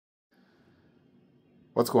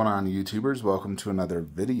What's going on, YouTubers? Welcome to another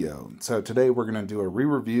video. So today we're going to do a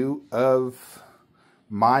re-review of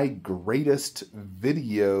my greatest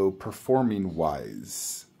video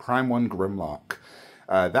performing-wise, Prime 1 Grimlock.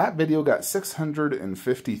 That video got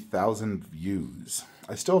 650,000 views.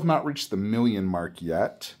 I still have not reached the million mark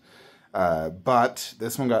yet, but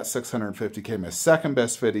this one got 650K. My second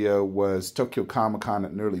best video was Tokyo Comic-Con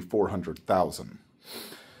at nearly 400,000.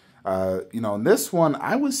 In this one,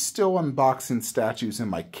 I was still unboxing statues in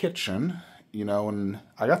my kitchen, and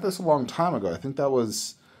I got this a long time ago. I think that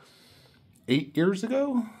was 8 years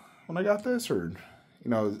ago when I got this, or,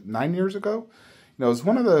 9 years ago. It was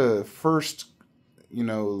one of the first,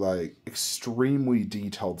 extremely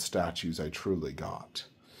detailed statues I truly got.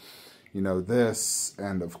 This,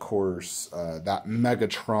 and of course, that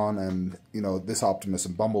Megatron and, this Optimus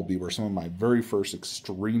and Bumblebee were some of my very first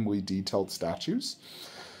extremely detailed statues.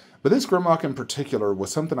 But this Grimlock in particular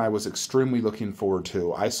was something I was extremely looking forward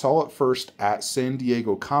to. I saw it first at San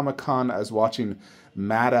Diego Comic-Con. I was watching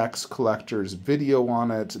Mad X Collector's video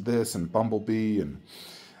on it, this and Bumblebee and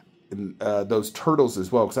those turtles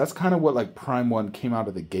as well. Because that's kind of what Prime 1 came out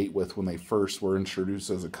of the gate with when they first were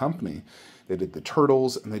introduced as a company. They did the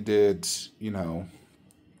turtles and they did,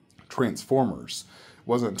 Transformers. It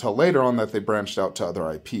wasn't until later on that they branched out to other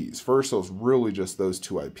IPs. First, it was really just those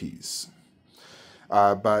two IPs.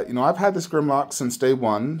 But I've had this Grimlock since day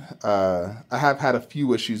one. I have had a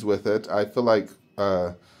few issues with it. I feel like,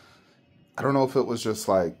 I don't know if it was just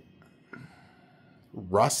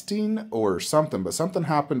rusting or something, but something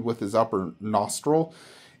happened with his upper nostril,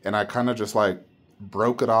 and I kind of just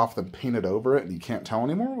broke it off and painted over it, and you can't tell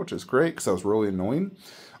anymore, which is great because that was really annoying.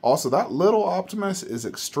 Also, that little Optimus is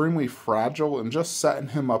extremely fragile, and just setting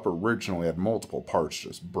him up originally had multiple parts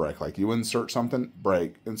just break. You insert something,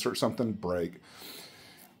 break, insert something, break.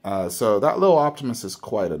 So that little Optimus is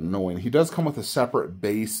quite annoying. He does come with a separate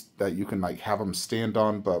base that you can have him stand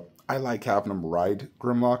on, but I like having him ride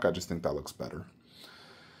Grimlock. I just think that looks better,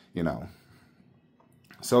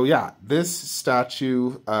 So yeah, this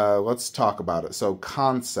statue, let's talk about it. So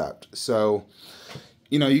concept. So,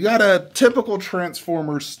 you got a typical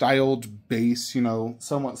Transformer styled base,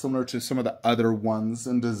 somewhat similar to some of the other ones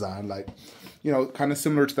in design, kind of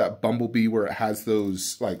similar to that Bumblebee where it has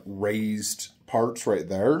those raised parts right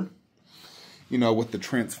there, with the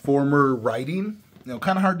Transformer writing,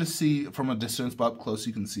 kind of hard to see from a distance, but up close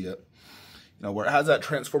you can see it, where it has that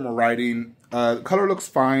Transformer writing. The color looks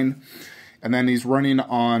fine, and then he's running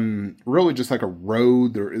on really just like a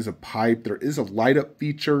road. There is a pipe, there is a light up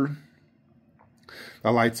feature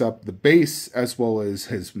that lights up the base as well as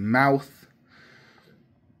his mouth,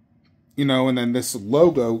 and then this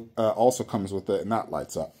logo also comes with it, and that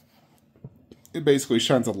lights up. It basically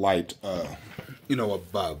shines a light,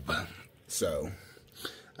 above. So,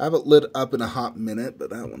 I have it lit up in a hot minute, but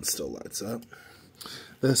that one still lights up.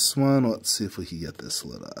 This one, let's see if we can get this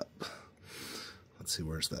lit up. Let's see,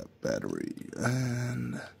 where's that battery?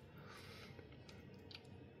 And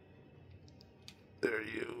there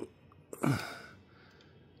you.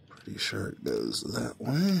 Pretty sure it goes that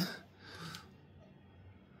way.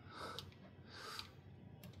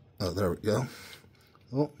 Oh, there we go.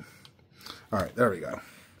 Oh. All right, there we go.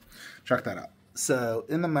 Check that out. So,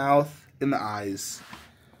 in the mouth, in the eyes.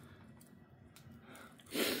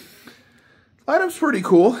 Light-up's pretty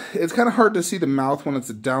cool. It's kind of hard to see the mouth when it's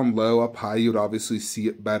down low. Up high, you'd obviously see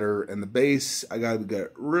it better. And the base, I got to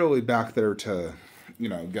get really back there to,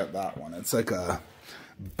 get that one. It's like a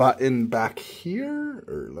button back here.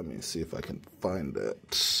 Or let me see if I can find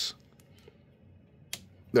it.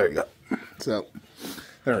 There you go. So,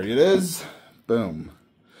 there it is. Boom.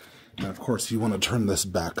 And of course, you want to turn this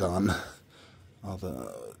back on.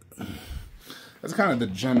 That's kind of the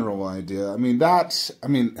general idea. I guess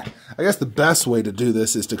the best way to do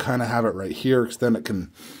this is to kind of have it right here, because then it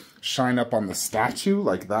can shine up on the statue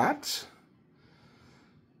like that.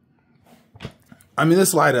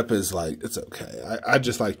 This light up is it's okay. I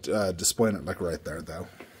just like displaying it right there, though.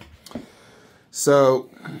 So,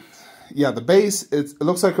 yeah, the base, it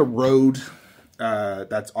looks like a road.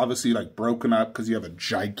 That's obviously broken up because you have a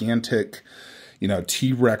gigantic,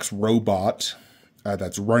 T-Rex robot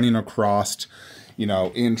that's running across,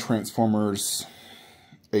 in Transformers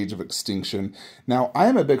Age of Extinction. Now, I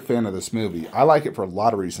am a big fan of this movie. I like it for a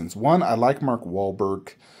lot of reasons. One, I like Mark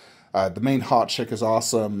Wahlberg. The main hot chick is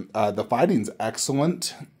awesome. The fighting's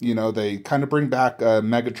excellent. They kind of bring back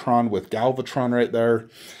Megatron with Galvatron right there.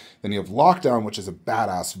 Then you have Lockdown, which is a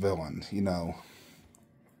badass villain,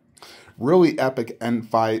 Really epic end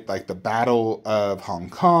fight, like the Battle of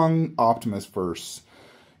Hong Kong, Optimus versus,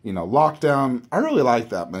 Lockdown. I really like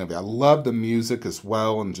that movie. I love the music as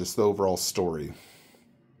well and just the overall story.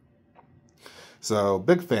 So,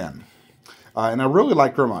 big fan. And I really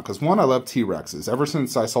like Grimlock because, one, I love T-Rexes. Ever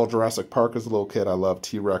since I saw Jurassic Park as a little kid, I love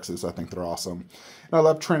T-Rexes. I think they're awesome. And I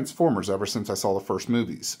love Transformers ever since I saw the first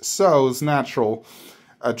movies. So, it's natural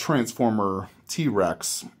a Transformer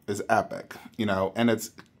T-Rex is epic, you know, and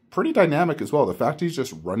it's pretty dynamic as well. The fact he's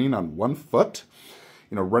just running on one foot,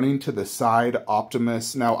 you know, running to the side,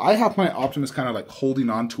 Optimus. Now, I have my Optimus kind of like holding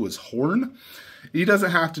on to his horn. He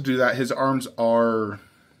doesn't have to do that. His arms are,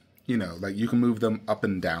 you know, like you can move them up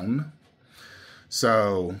and down.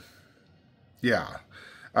 So, yeah.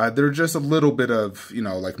 There's just a little bit of, you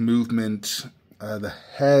know, like movement. The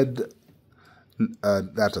head,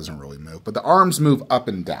 that doesn't really move. But the arms move up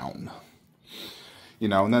and down. You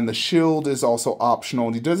know, and then the shield is also optional.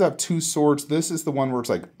 And he does have two swords. This is the one where it's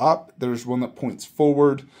like up. There's one that points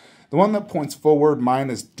forward. The one that points forward, mine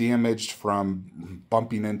is damaged from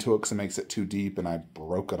bumping into it because it makes it too deep. And I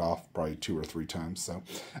broke it off probably 2 or 3 times. So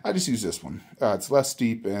I just use this one. It's less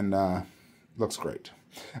deep and looks great.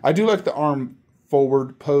 I do like the arm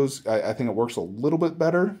forward pose. I think it works a little bit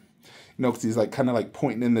better. You know, because he's like kind of like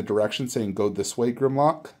pointing in the direction saying, go this way,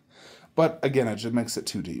 Grimlock. But again, it just makes it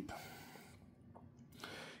too deep.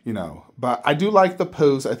 You know, but I do like the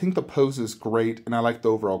pose. I think the pose is great, and I like the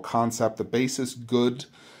overall concept. The base is good.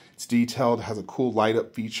 It's detailed, has a cool light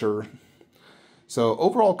up feature. So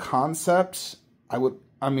overall concept,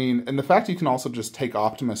 I mean, and the fact you can also just take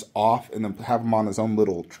Optimus off and then have him on his own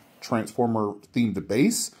little Transformer themed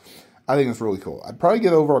base, I think it's really cool. I'd probably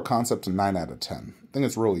give overall concept a 9 out of 10. I think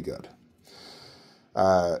it's really good.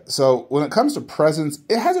 So when it comes to presence,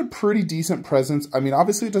 it has a pretty decent presence. I mean,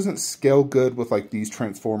 obviously it doesn't scale good with like these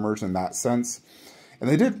Transformers in that sense. And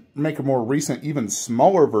they did make a more recent, even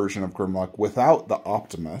smaller version of Grimlock without the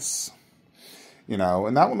Optimus. You know,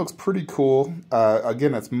 and that one looks pretty cool.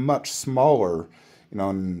 Again, it's much smaller, you know,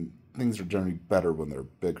 and things are generally better when they're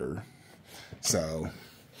bigger. So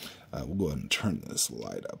we'll go ahead and turn this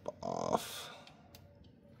light up off.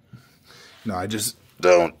 No, I just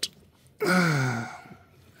don't.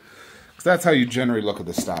 That's how you generally look at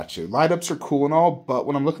the statue. Light ups are cool and all, but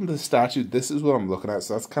when I'm looking at the statue, this is what I'm looking at.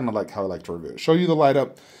 So that's kind of like how I like to review it. Show you the light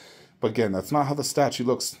up, but again, that's not how the statue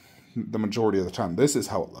looks the majority of the time. This is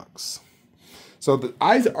how it looks. So the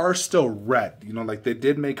eyes are still red. You know, like they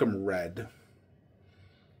did make them red.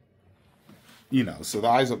 You know, so the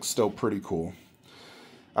eyes look still pretty cool.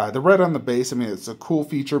 The red on the base, I mean, it's a cool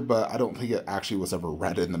feature, but I don't think it actually was ever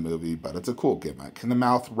red in the movie, but it's a cool gimmick. And the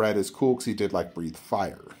mouth red is cool because he did, like, breathe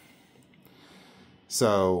fire.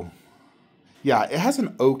 So, yeah, it has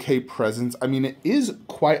an okay presence. I mean, it is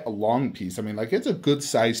quite a long piece. I mean, like, it's a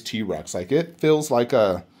good-sized T-Rex. Like, it feels like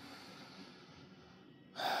a...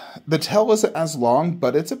 The tail isn't as long,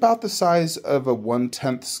 but it's about the size of a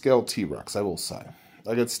 1/10 scale T-Rex, I will say.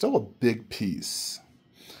 Like, it's still a big piece.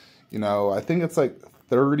 You know, I think it's, like,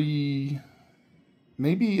 30,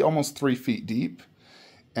 maybe almost 3 feet deep.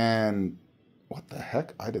 And what the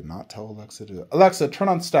heck? I did not tell Alexa to do it. Alexa, turn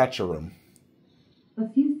on statue room. A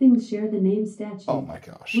few things share the name statue. Oh my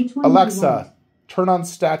gosh. Which one Alexa, turn on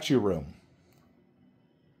statue room.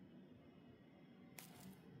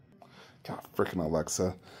 God, freaking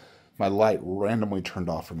Alexa. My light randomly turned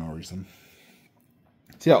off for no reason.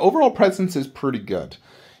 So yeah, overall presence is pretty good.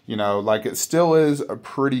 You know, like it still is a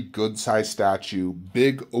pretty good sized statue.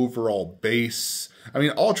 Big overall base. I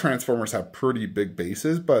mean, all Transformers have pretty big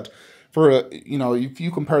bases, but for, you know, if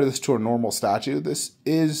you compare this to a normal statue, this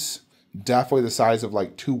is definitely the size of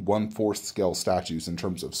like 2 1/4 scale statues in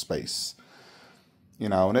terms of space. You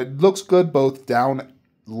know, and it looks good both down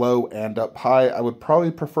low and up high. I would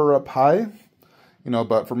probably prefer up high, you know,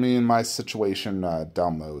 but for me in my situation,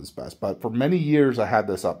 down low is best. But for many years I had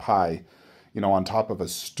this up high, you know, on top of a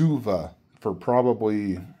Stuva for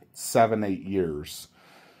probably 7-8 years.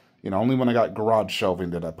 You know, only when I got garage shelving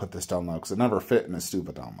did I put this down low because it never fit in a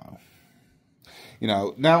Stuva down low. You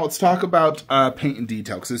know, now let's talk about paint and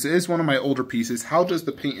detail, because this is one of my older pieces. How does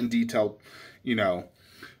the paint and detail, you know,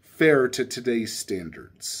 fare to today's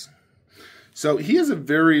standards? So he has a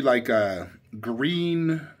very like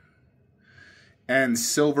green and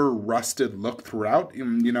silver rusted look throughout.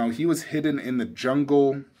 You know, he was hidden in the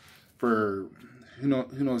jungle for who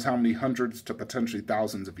knows how many hundreds to potentially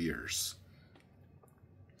thousands of years.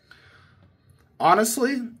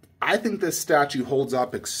 Honestly, I think this statue holds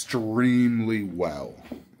up extremely well.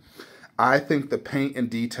 I think the paint and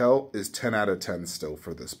detail is 10 out of 10 still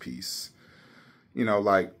for this piece. You know,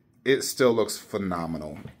 like, it still looks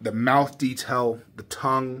phenomenal. The mouth detail, the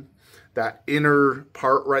tongue, that inner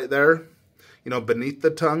part right there, you know, beneath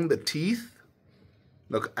the tongue, the teeth,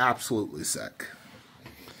 look absolutely sick.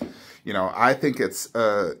 You know, I think it's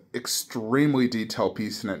a extremely detailed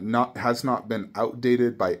piece, and it has not been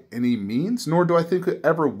outdated by any means, nor do I think it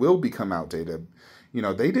ever will become outdated. You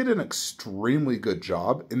know, they did an extremely good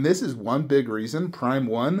job, and this is one big reason Prime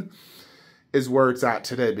 1 is where it's at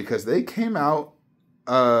today, because they came out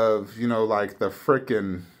of, you know, like the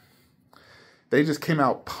frickin', they just came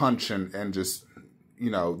out punching and just, you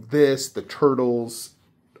know, the Turtles,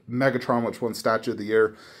 Megatron, which won Statue of the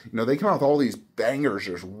Year. You know, they came out with all these bangers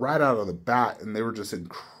just right out of the bat, and they were just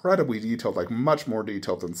incredibly detailed, like much more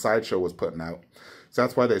detailed than Sideshow was putting out. So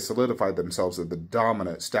that's why they solidified themselves as the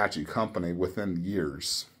dominant statue company within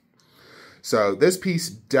years. So this piece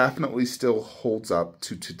definitely still holds up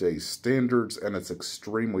to today's standards, and it's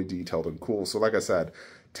extremely detailed and cool. So like I said,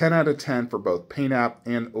 10 out of 10 for both paint app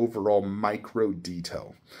and overall micro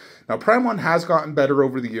detail. Now, Prime 1 has gotten better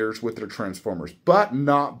over the years with their Transformers, but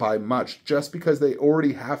not by much, just because they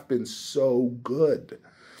already have been so good.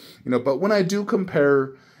 You know, but when I do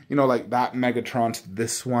compare, you know, like that Megatron to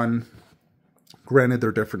this one, granted,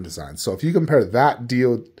 they're different designs. So if you compare that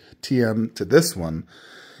DOTM to this one,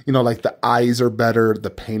 you know, like the eyes are better, the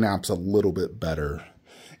paint app's a little bit better.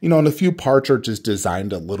 You know, and a few parts are just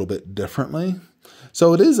designed a little bit differently.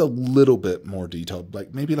 So it is a little bit more detailed,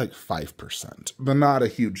 like maybe like 5%, but not a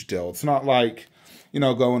huge deal. It's not like, you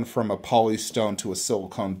know, going from a polystone to a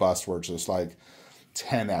silicone bust where it's just like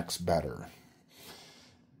 10x better.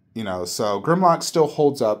 You know, so Grimlock still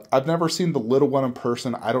holds up. I've never seen the little one in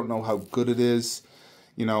person. I don't know how good it is.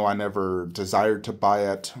 You know, I never desired to buy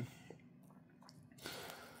it.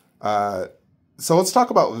 So let's talk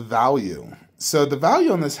about value. So the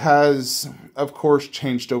value on this has, of course,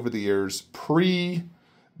 changed over the years.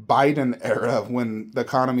 Pre-Biden era, when the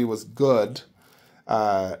economy was good,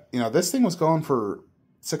 you know, this thing was going for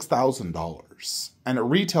 $6,000. And it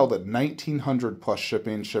retailed at $1,900 plus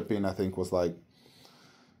shipping. Shipping, I think, was like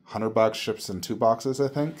 $100, ships in 2 boxes, I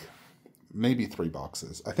think. Maybe 3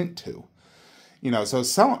 boxes. I think 2. You know, so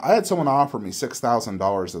I had someone offer me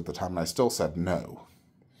 $6,000 at the time, and I still said no.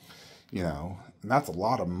 You know, and that's a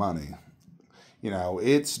lot of money. You know,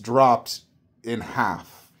 it's dropped in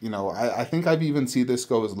half. You know, I think I've even seen this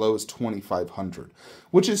go as low as $2,500,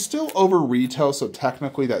 which is still over retail, so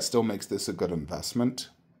technically that still makes this a good investment.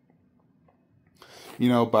 You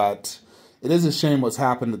know, but it is a shame what's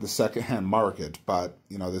happened to the secondhand market. But,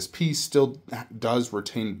 you know, this piece still does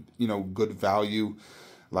retain, you know, good value.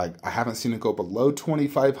 Like, I haven't seen it go below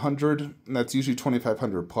 $2,500, and that's usually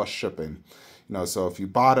 $2,500 plus shipping. You know, so if you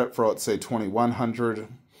bought it for, let's say, $2,100,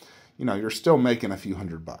 you know, you're still making a few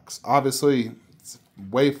 $100. Obviously, it's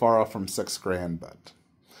way far off from $6,000, but,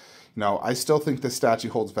 you know, I still think this statue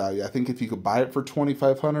holds value. I think if you could buy it for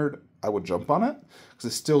 $2,500, I would jump on it, because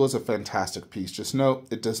it still is a fantastic piece. Just note,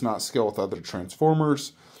 it does not scale with other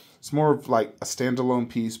Transformers. It's more of like a standalone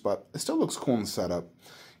piece, but it still looks cool in the setup.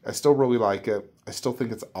 I still really like it. I still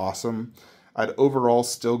think it's awesome. I'd overall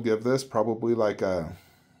still give this probably like a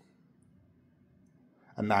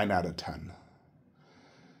 9 out of 10.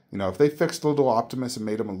 You know, if they fixed Little Optimus and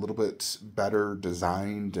made him a little bit better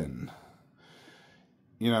designed, and,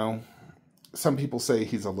 you know, some people say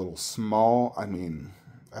he's a little small. I mean,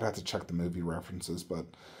 I'd have to check the movie references, but,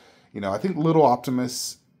 you know, I think Little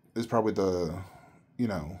Optimus is probably the, you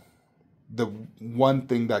know, the one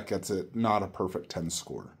thing that gets it not a perfect 10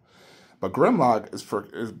 score. But Grimlock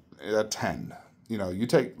is a 10. You know, you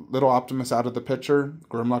take Little Optimus out of the picture,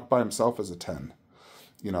 Grimlock by himself is a 10.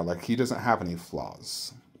 You know, like, he doesn't have any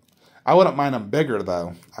flaws. I wouldn't mind him bigger,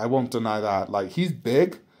 though. I won't deny that. Like, he's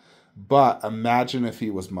big, but imagine if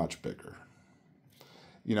he was much bigger.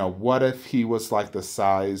 You know, what if he was like the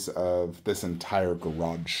size of this entire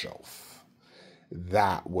garage shelf?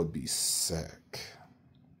 That would be sick.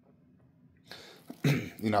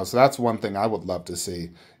 You know, so that's one thing I would love to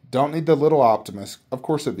see. Don't need the Little Optimus. Of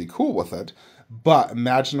course, it'd be cool with it. But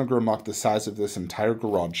imagine a Grimlock the size of this entire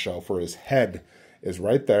garage shelf, where his head is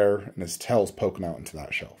right there and his tail's poking out into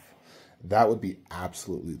that shelf. That would be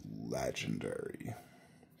absolutely legendary.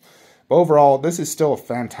 But overall, this is still a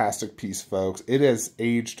fantastic piece, folks. It has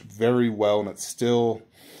aged very well, and it's still,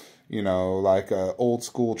 you know, like a old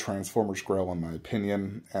school Transformers grill, in my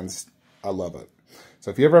opinion, and I love it.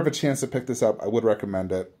 So if you ever have a chance to pick this up, I would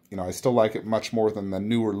recommend it. You know, I still like it much more than the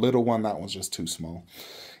newer little one. That one's just too small.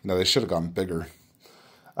 You know, they should have gone bigger.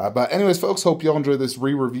 But anyways, folks, hope you all enjoy this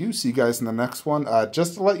re-review. See you guys in the next one.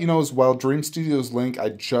 Just to let you know as well, Dream Studios link, I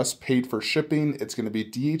just paid for shipping. It's going to be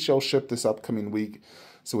DHL shipped this upcoming week,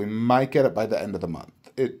 so we might get it by the end of the month.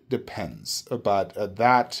 It depends, but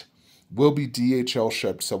that will be DHL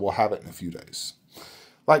shipped, so we'll have it in a few days.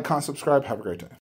 Like, comment, subscribe. Have a great day.